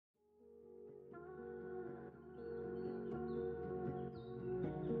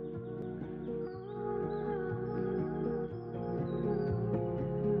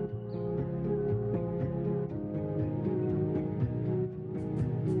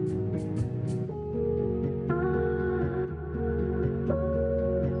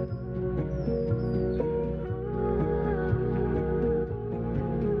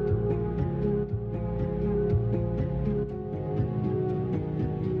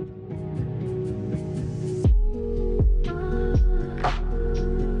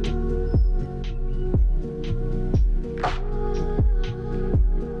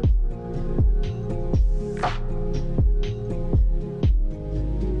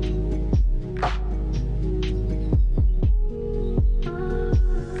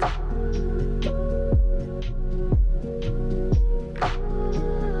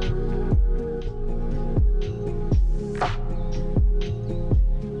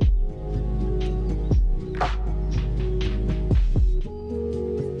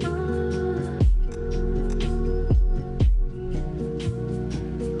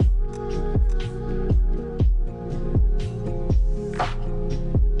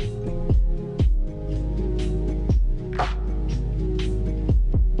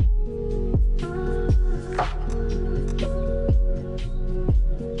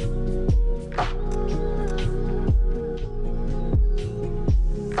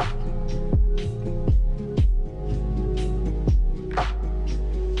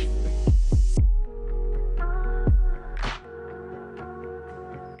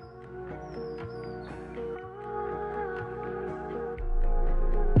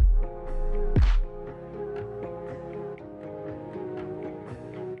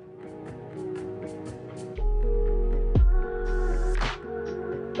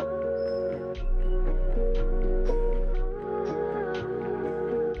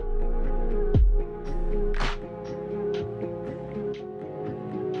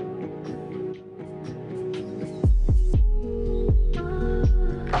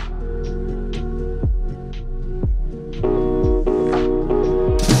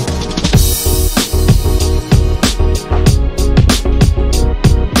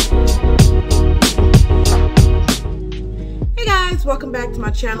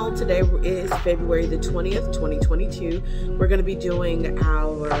channel. Today is February the 20th, 2022. We're going to be doing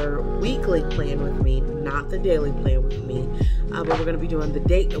our weekly plan with me, not the daily plan with me, but we're going to be doing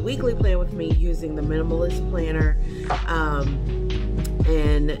the weekly plan with me using the minimalist planner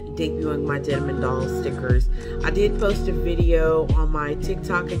and debuting my Denim Dolls stickers. I did post a video on my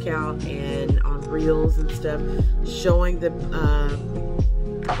TikTok account and on Reels and stuff showing the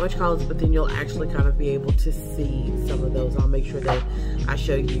what colors, but then you'll actually kind of be able to see some of those. I'll make sure that I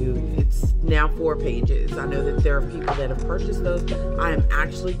show you. It's now 4 pages. I know that there are people that have purchased those. I am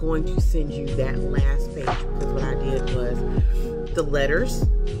actually going to send you that last page because what I did was the letters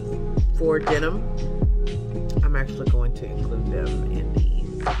for denim. I'm actually going to include them in the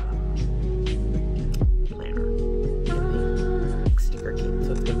planner, in the sticker kit.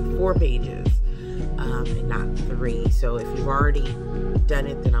 So it's going to be 4 pages and not 3. So if you've already done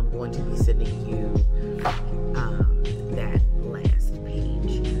it, then I'm going to be sending you that last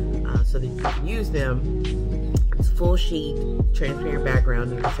page so that you can use them. It's full sheet, transparent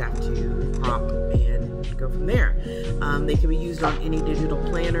background. You just have to crop and go from there. They can be used on any digital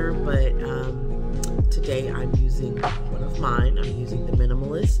planner, but today I'm using one of mine. I'm using the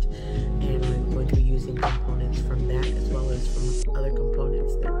minimalist, and I'm going to be using components from that as well as from other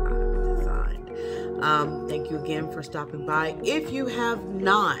components that I've designed. Thank you again for stopping by. If you have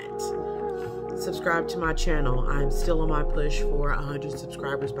not subscribed to my channel, I'm still on my push for 100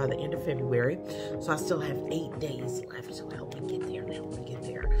 subscribers by the end of February. So I still have 8 days left, so help me get there. Help me get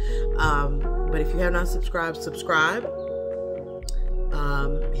there. But if you have not subscribed, subscribe.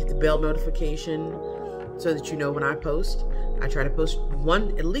 Hit the bell notification so that you know when I post. I try to post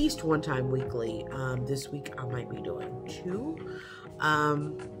at least one time weekly. This week I might be doing 2.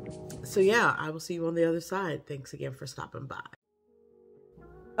 So yeah, I will see you on the other side. Thanks again for stopping by.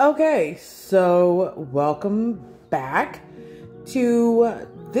 Okay, so welcome back to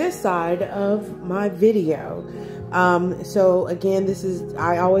this side of my video. So again,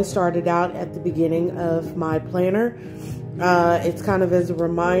 I always started out at the beginning of my planner. It's kind of as a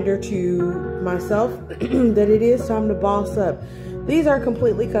reminder to myself that it is time to boss up. These are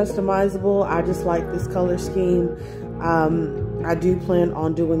completely customizable. I just like this color scheme. I do plan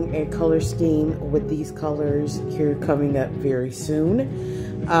on doing a color scheme with these colors here coming up very soon.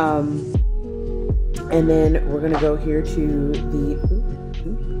 And then we're going to go here to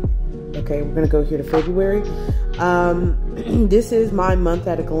we're going to go here to February. This is my month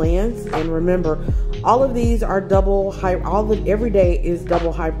at a glance. And remember, all of these are every day is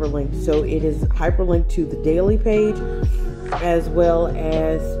double hyperlinked. So it is hyperlinked to the daily page as well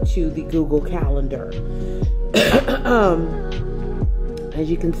as to the Google Calendar. As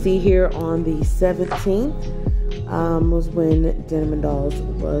you can see here, on the 17th was when Denim Dolls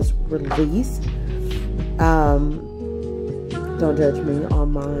was released. Don't judge me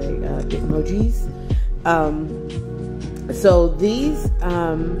on my Bitmojis. So these,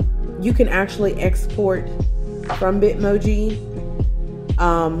 you can actually export from Bitmoji,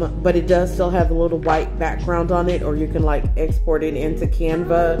 but it does still have a little white background on it, or you can like export it into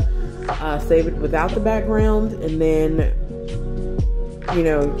Canva, save it without the background, and then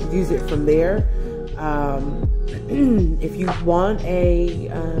use it from there. If you want a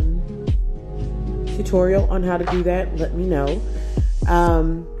tutorial on how to do that, let me know.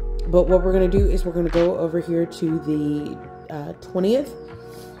 But what we're going to do is we're going to go over here to the 20th.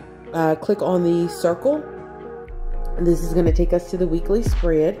 Click on the circle. And this is going to take us to the weekly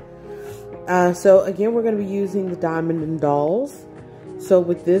spread. So again, we're going to be using the Denim Dolls. So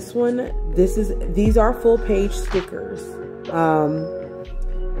with this one, these are full page stickers.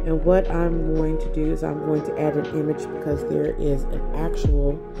 And what I'm going to do is I'm going to add an image because there is an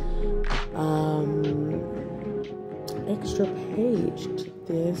actual extra page to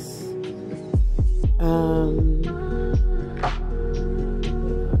this. Go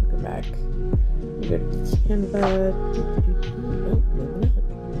back. We go to Canva. Oh, maybe not.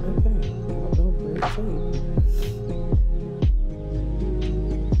 Okay. I don't know where it's saved.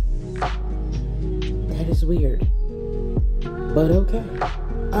 That is weird. But okay.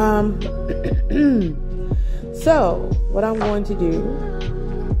 So what I'm going to do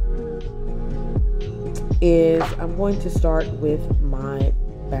is I'm going to start with my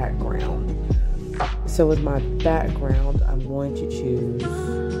background. So with my background, I'm going to choose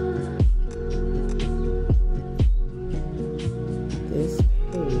this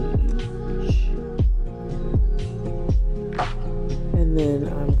page, and then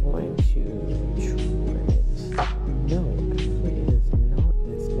I'm going to trim it. No, actually it is not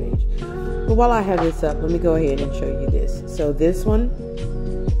this page. But while I have this up, let me go ahead and show you this. So this one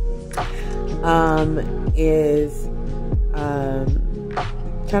is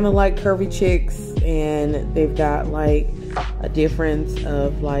kind of like Curvy Chicks, and they've got like a difference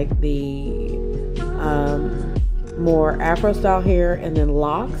of like the more Afro style hair and then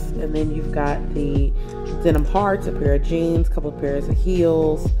locks, and then you've got the denim hearts, a pair of jeans, a couple of pairs of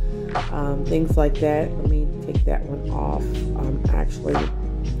heels, things like that. Let me take that one off. Actually,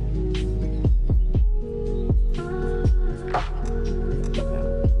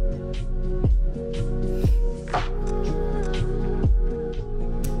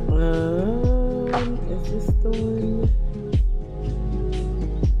 is this the one?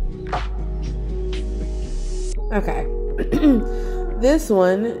 Okay. This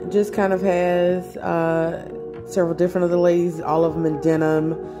one just kind of has several different of the ladies, all of them in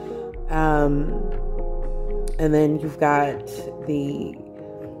denim. And then you've got the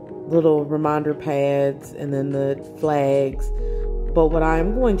little reminder pads and then the flags. But what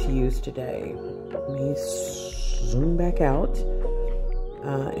I'm going to use today, let me zoom back out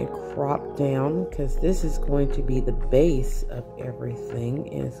and crop down, because this is going to be the base of everything.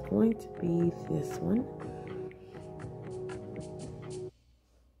 It's going to be this one.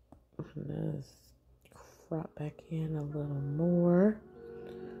 Let's crop back in a little more.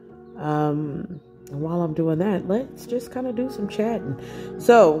 And while I'm doing that, let's just kind of do some chatting.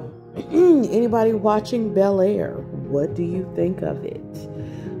 So, anybody watching Bel Air, what do you think of it?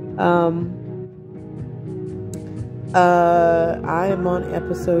 I am on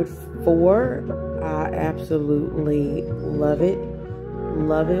episode 4. I absolutely love it.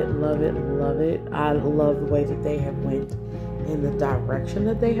 Love it, love it, love it. I love the way that they have went in the direction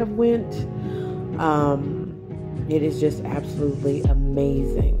that they have went. It is just absolutely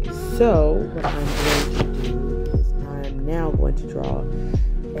amazing. So what I'm going to do is I'm now going to draw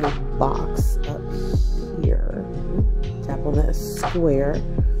a box up here. Tap on that square.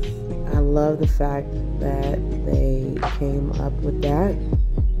 I love the fact that they came up with that.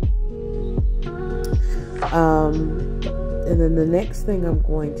 And then the next thing I'm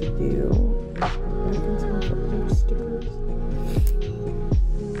going to do is go back into my page stickers.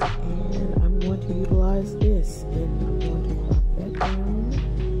 And I'm going to utilize this, and I'm going to crop that down.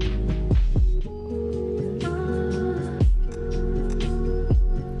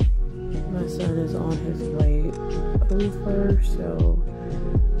 My son is on his way over, so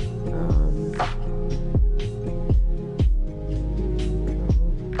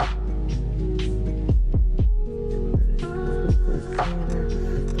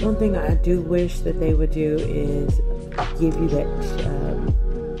one thing I do wish that they would do is give you that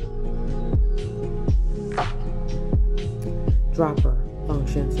dropper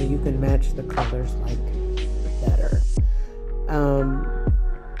function so you can match the colors like better.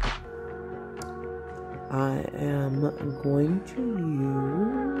 I am going to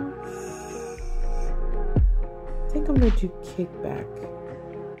use, I think I'm going to do kickback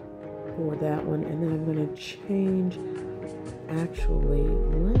for that one, and then I'm going to change. Actually,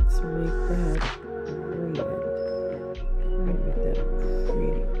 let's make that red. We're gonna make that a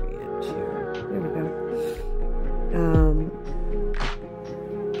pretty red too. There we go.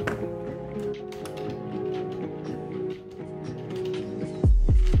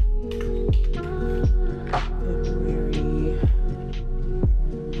 February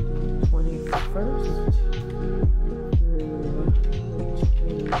 21st through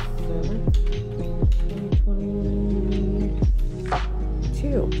 27th, 2022.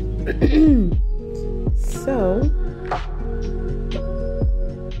 So,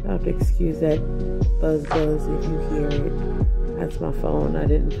 I'll have to excuse that buzz if you hear it. That's my phone. I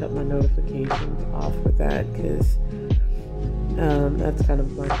didn't cut my notifications off with that because that's kind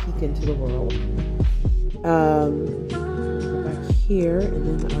of my peek into the world. Go back here,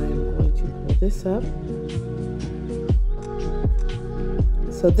 and then I am going to pull this up.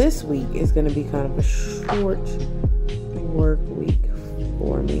 So this week is going to be kind of a short work week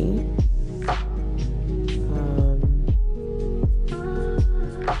for me.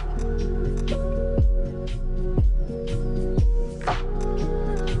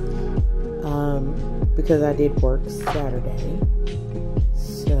 Because I did work Saturday,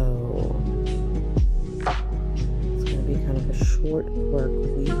 so it's going to be kind of a short work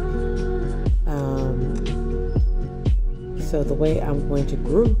week. So the way I'm going to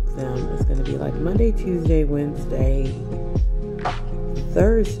group them is going to be like Monday, Tuesday, Wednesday,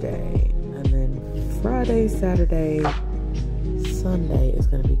 Thursday, and then Friday, Saturday, Sunday is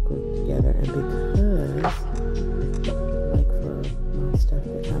going to be grouped together. And because I like for my stuff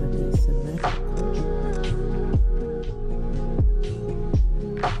to kind of be symmetrical,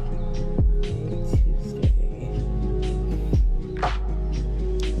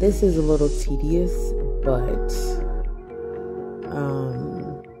 this is a little tedious, but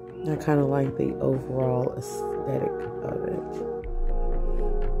kind of like the overall aesthetic of it.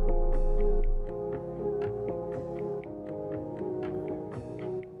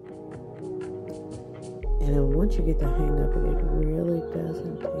 And then once you get the hang of it, it really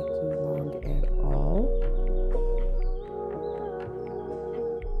doesn't take you long at all.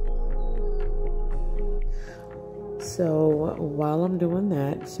 So while I'm doing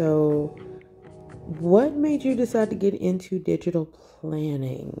that, so what made you decide to get into digital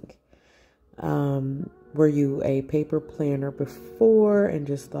planning? Were you a paper planner before and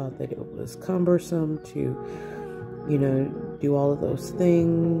just thought that it was cumbersome to, you know, do all of those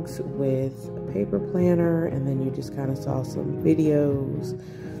things with a paper planner, and then you just kind of saw some videos,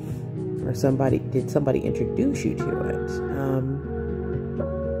 or did somebody introduce you to it?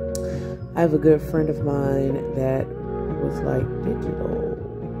 I have a good friend of mine that was like, digital,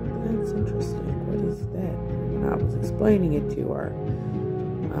 that's interesting, what is that? And I was explaining it to her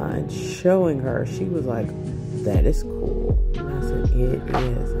and showing her. She was like, that is cool. And I said, it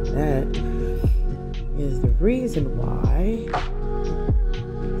is. And that is the reason why.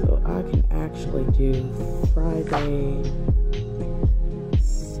 So I can actually do Friday,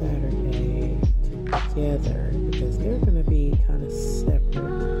 Saturday together, because they're going to be kind of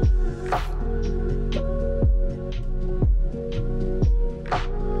separate.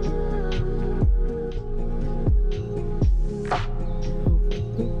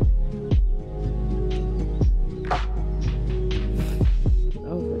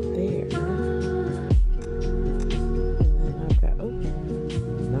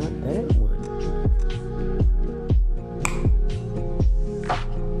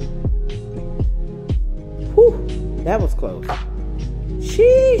 That was close.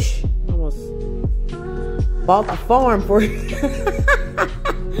 Sheesh. Almost bought the farm for you.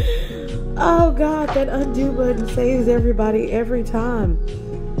 Oh God, that undo button saves everybody every time.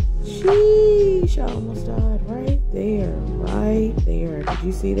 Sheesh. I almost died right there. Right there. Did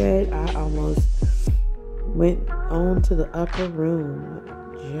you see that? I almost went on to the upper room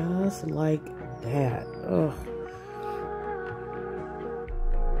just like that. Ugh.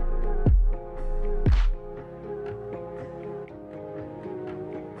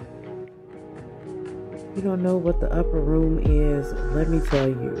 You don't know what the upper room is, let me tell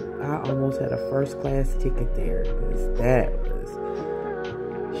you, I almost had a first class ticket there, because that was,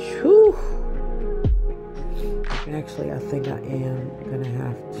 whew. Actually, I think I am going to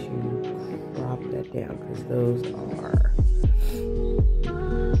have to crop that down, because those are,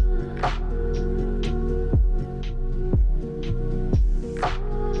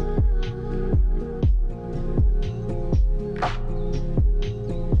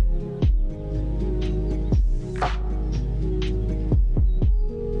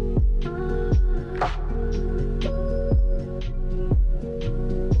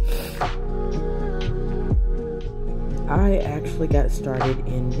 I actually got started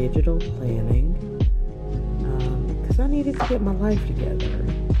in digital planning because I needed to get my life together,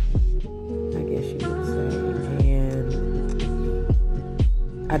 I guess you would say. And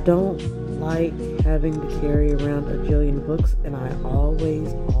I don't like having to carry around a jillion books, and I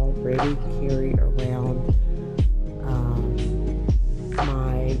already carry around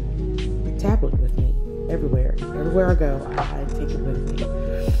my tablet with me everywhere. Everywhere I go, I take it with me.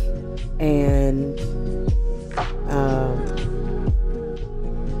 And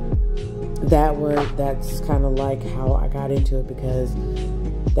that's kind of like how I got into it, because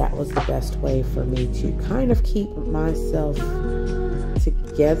that was the best way for me to kind of keep myself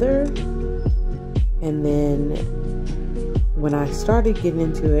together. And then when I started getting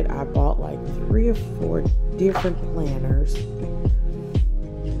into it, I bought like 3 or 4 different planners,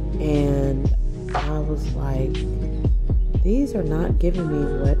 and I was like, these are not giving me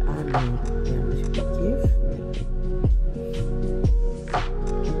what I need them to give me.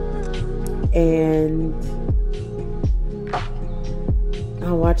 And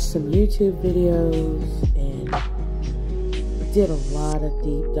I watched some YouTube videos and did a lot of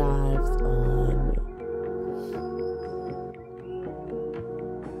deep dives on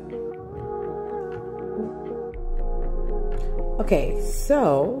okay,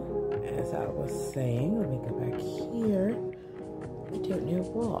 so as I was saying, let me go back here. I don't know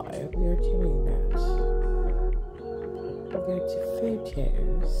why we are doing that. We'll go to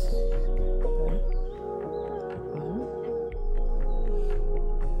photos.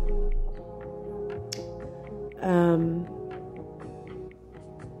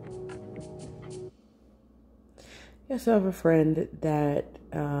 Yes, I have a friend that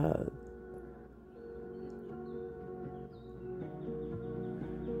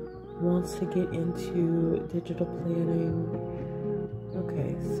wants to get into digital planning.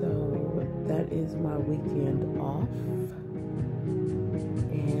 Okay, so that is my weekend off.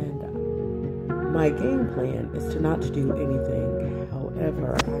 And my game plan is to not to do anything.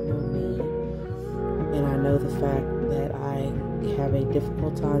 However, I know me, and I know the fact that I have a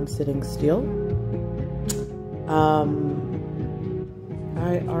difficult time sitting still. I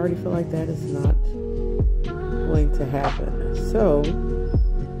already feel like that is not going to happen. So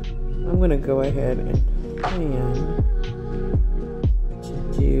I'm going to go ahead and plan to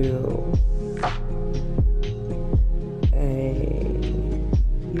do a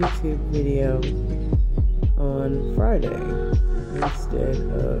YouTube video on Friday instead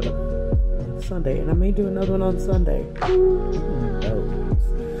of on Sunday, and I may do another one on Sunday. Who knows?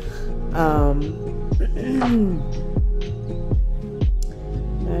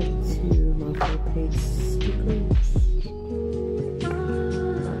 Back to my full-page stickers. I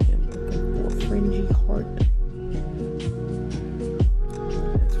am looking for fringy heart.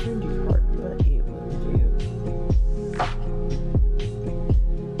 That's fringy heart, but it will do.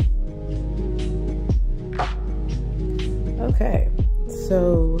 Okay,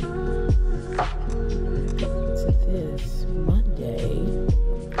 so to this Monday.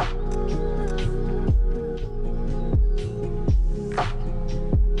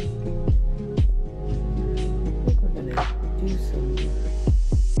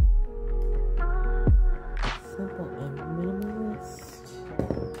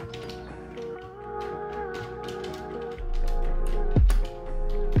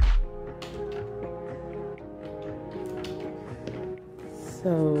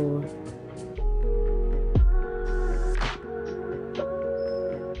 So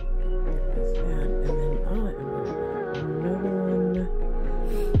there's that, and then I am going to do another one.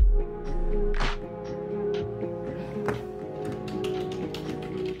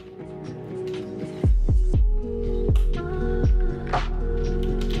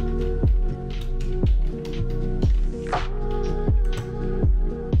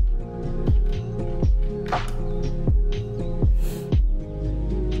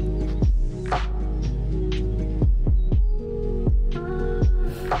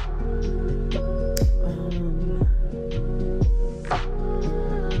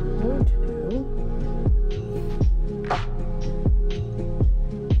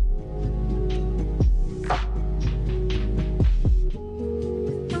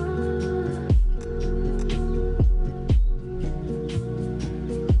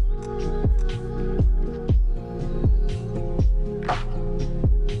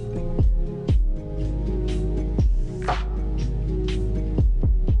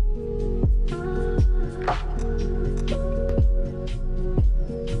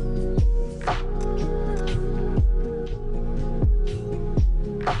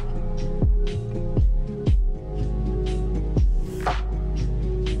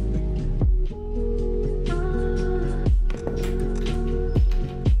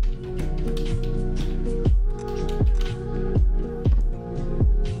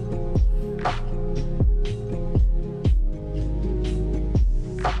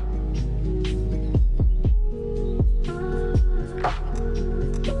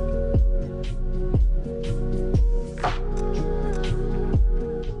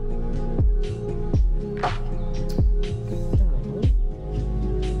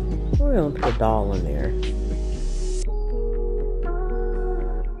 We're going to put a doll in there.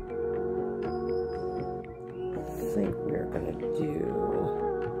 I think we're going to do,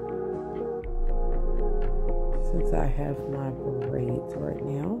 since I have my braids right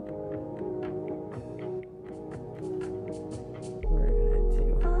now, we're going to do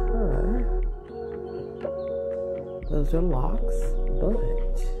her. Those are locks, but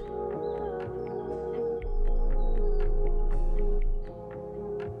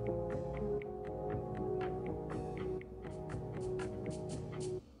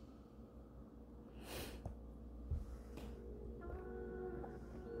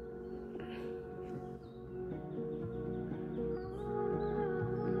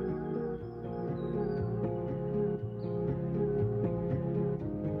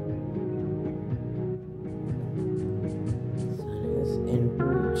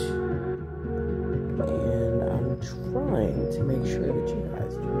to make sure that you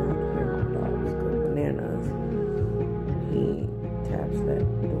guys do not hear my dogs go bananas. He taps that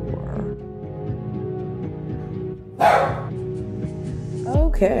door.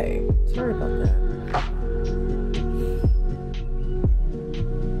 Okay, sorry about that.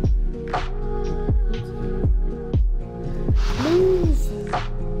 Move.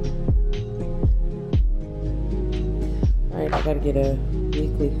 Alright, I gotta get a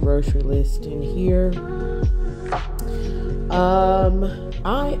weekly grocery list in here.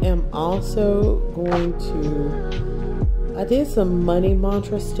 I am also going to, I did some money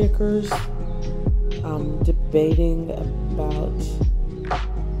mantra stickers. I'm debating about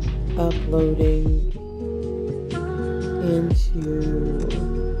uploading into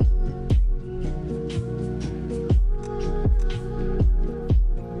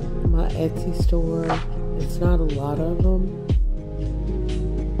my Etsy store. It's not a lot of them,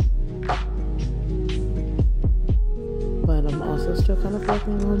 but I'm also still kind of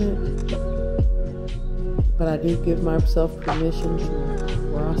working on it. But I do give myself permission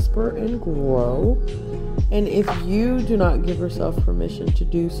to prosper and grow. And if you do not give yourself permission to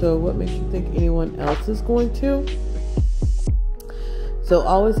do so, what makes you think anyone else is going to? So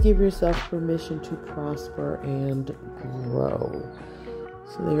always give yourself permission to prosper and grow.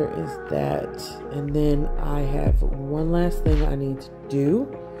 So there is that. And then I have one last thing I need to do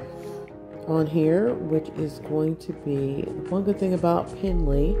on here, which is going to be one good thing about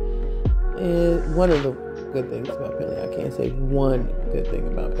Penly. Is one of the good things about Penly. I can't say one good thing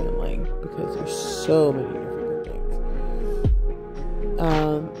about Penly because there's so many different good things.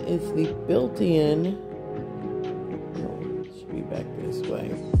 It's the built-in, should be back this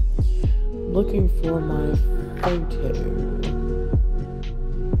way, looking for my photo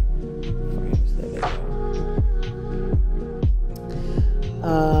frames. There they go.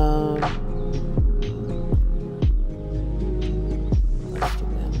 Let's do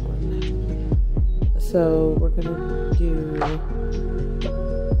that one. So we're gonna do that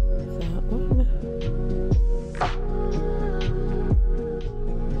one.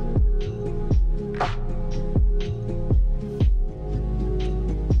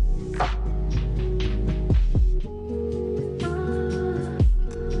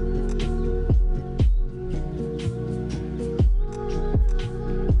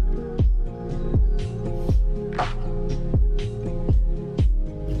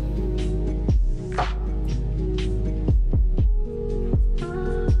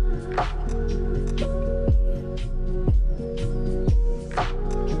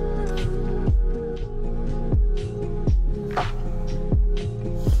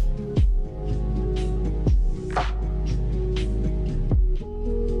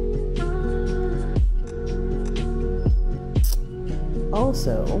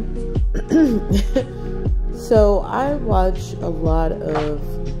 Also, so I watch a lot of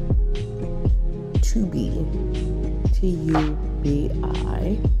Tubi,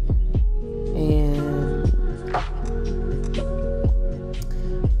 T-U-B-I, and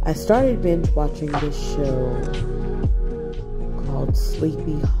I started binge watching this show called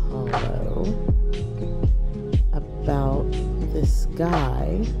Sleepy Hollow about this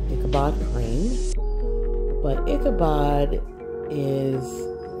guy, Ichabod Crane, but Ichabod is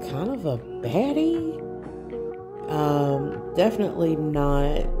kind of a baddie. Definitely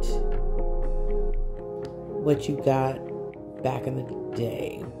not what you got back in the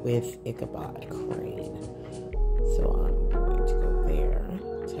day with Ichabod Crane. So I'm going to go there,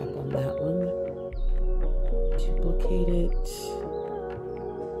 tap on that one, duplicate it,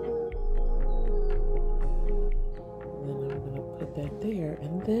 and then I'm going to put that there,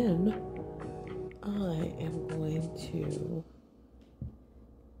 and then I am going to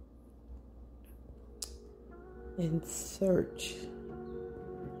insert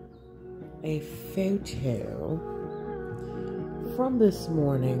a photo from this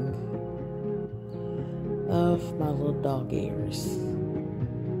morning of my little dog ears,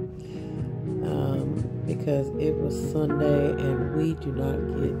 because it was Sunday and we do not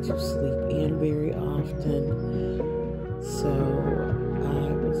get to sleep in very often. So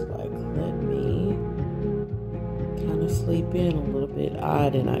I was like, let me kind of sleep in a little bit. I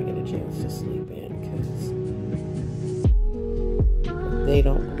did not get a chance to sleep in because they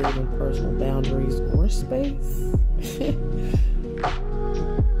don't believe in personal boundaries or space.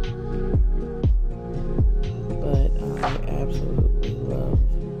 But I absolutely love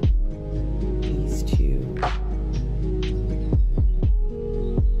these two.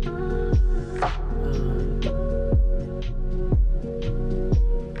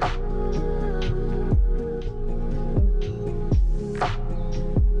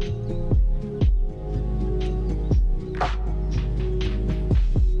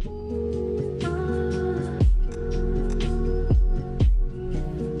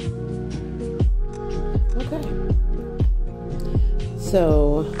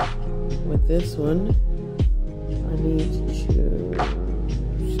 So, with this one, I need to choose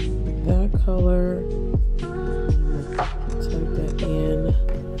that color, type that in.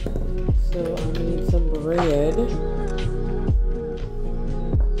 So, I need some red,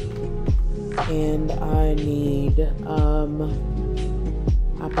 and I need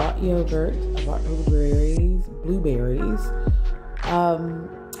yogurt, I bought blueberries.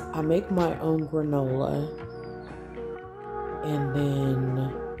 I make my own granola, and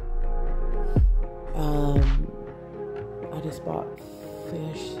then I just bought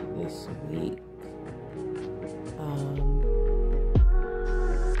fish this week.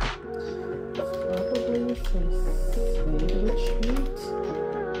 Probably some sandwich meat,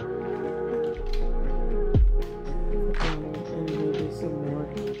 and maybe some more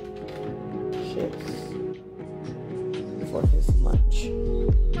chips for his lunch.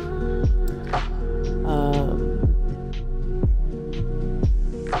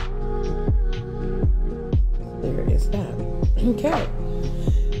 There is that. Okay.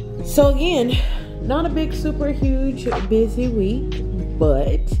 So again, not a big, super huge, busy week,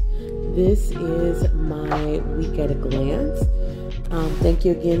 but this is my week at a glance. Thank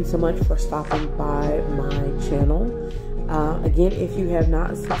you again so much for stopping by my channel. Again, if you have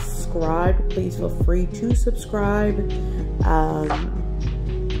not subscribed, please feel free to subscribe.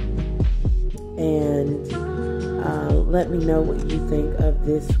 And let me know what you think of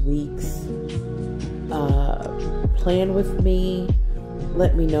this week's plan with me.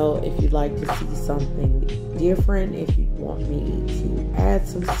 Let me know if you'd like to see something different, if you want me to add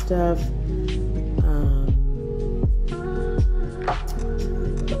some stuff.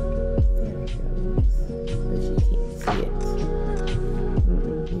 There it goes. But you can't see it.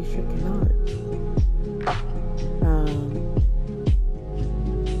 You sure cannot.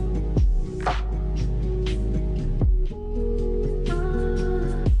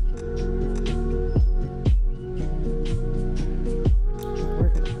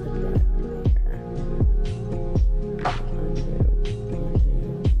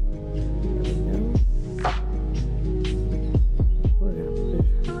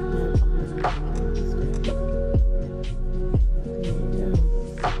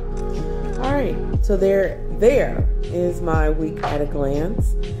 So there is my week at a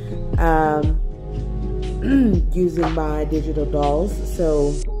glance, using my digital dolls.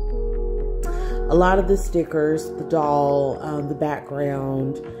 So a lot of the stickers, the doll, the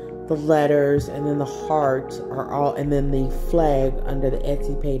background, the letters, and then the heart are all, and then the flag under the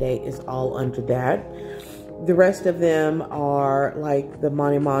Etsy payday is all under that. The rest of them are like the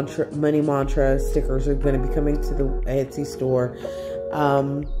money mantra stickers are going to be coming to the Etsy store.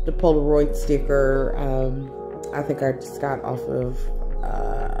 The Polaroid sticker, I think I just got off of,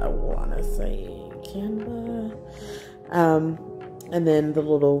 I want to say Canva. And then the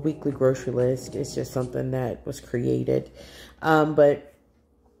little weekly grocery list is just something that was created. But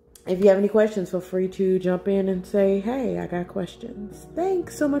if you have any questions, feel free to jump in and say, hey, I got questions.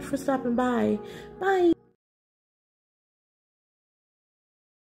 Thanks so much for stopping by. Bye.